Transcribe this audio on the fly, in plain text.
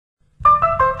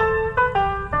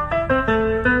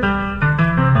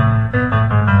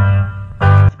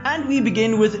we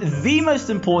begin with the most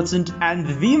important and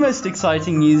the most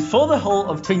exciting news for the whole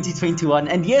of 2021.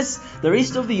 And yes, the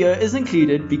rest of the year is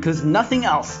included because nothing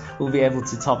else will be able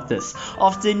to top this.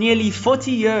 After nearly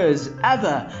 40 years,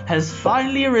 ABBA has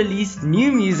finally released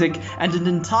new music and an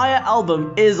entire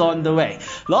album is on the way.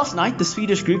 Last night, the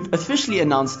Swedish group officially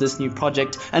announced this new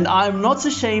project, and I am not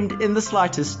ashamed in the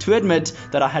slightest to admit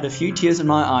that I had a few tears in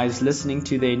my eyes listening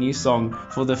to their new song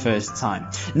for the first time.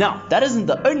 Now, that isn't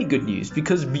the only good news,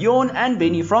 because Bjorn and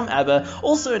Benny from ABBA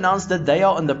also announced that they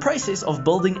are in the process of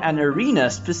building an arena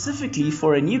specifically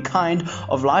for a new kind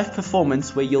of live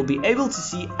performance where you'll be able to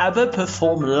see ABBA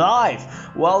perform live.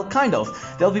 Well, kind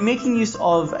of. They'll be making use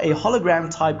of a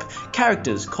hologram type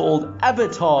characters called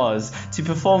avatars to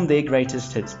perform their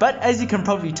greatest hits. But as you can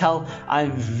probably tell,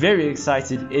 I'm very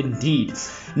excited indeed.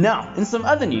 Now, in some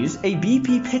other news, a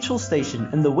BP petrol station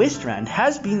in the West Rand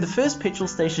has been the first petrol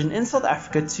station in South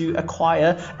Africa to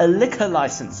acquire a liquor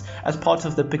license as part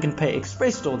of the Pick n Pay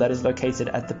Express store that is located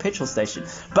at the petrol station.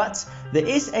 But the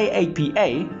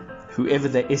SAAPA, whoever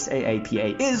the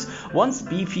SAAPA is, wants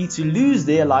BP to lose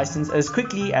their license as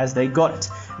quickly as they got it.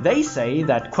 They say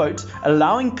that, quote,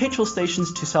 allowing petrol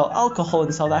stations to sell alcohol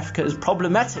in South Africa is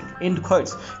problematic, end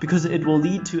quote, because it will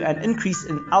lead to an increase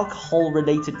in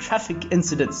alcohol-related traffic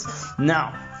incidents.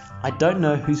 Now, I don't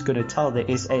know who's going to tell the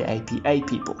SAAPA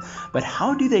people, but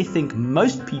how do they think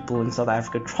most people in South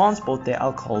Africa transport their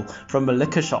alcohol from a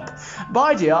liquor shop?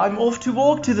 Bye dear, I'm off to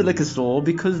walk to the liquor store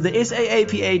because the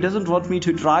SAAPA doesn't want me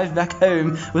to drive back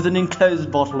home with an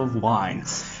enclosed bottle of wine.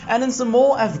 And in some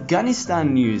more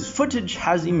Afghanistan news, footage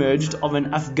has emerged of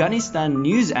an Afghanistan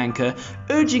news anchor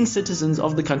urging citizens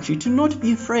of the country to not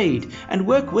be afraid and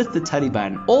work with the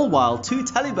Taliban, all while 2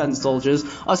 Taliban soldiers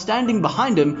are standing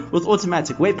behind him with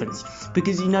automatic weapons.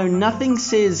 Because nothing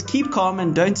says keep calm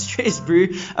and don't stress, brew,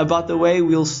 about the way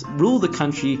we'll rule the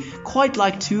country quite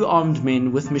like 2 armed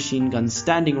men with machine guns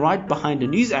standing right behind a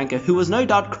news anchor who was no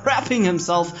doubt crapping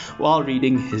himself while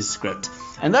reading his script.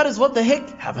 And that is what the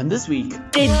heck happened this week.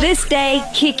 Did this day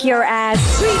kick your ass?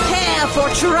 Prepare for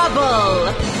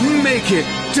trouble. Make it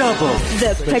double.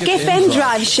 The PUKfm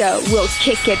Drive Show will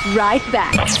kick it right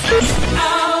back.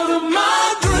 Out of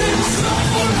my dreams,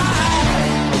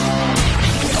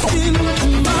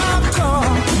 into my car.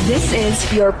 This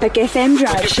is your PUKfm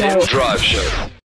Drive Show. Drive Show.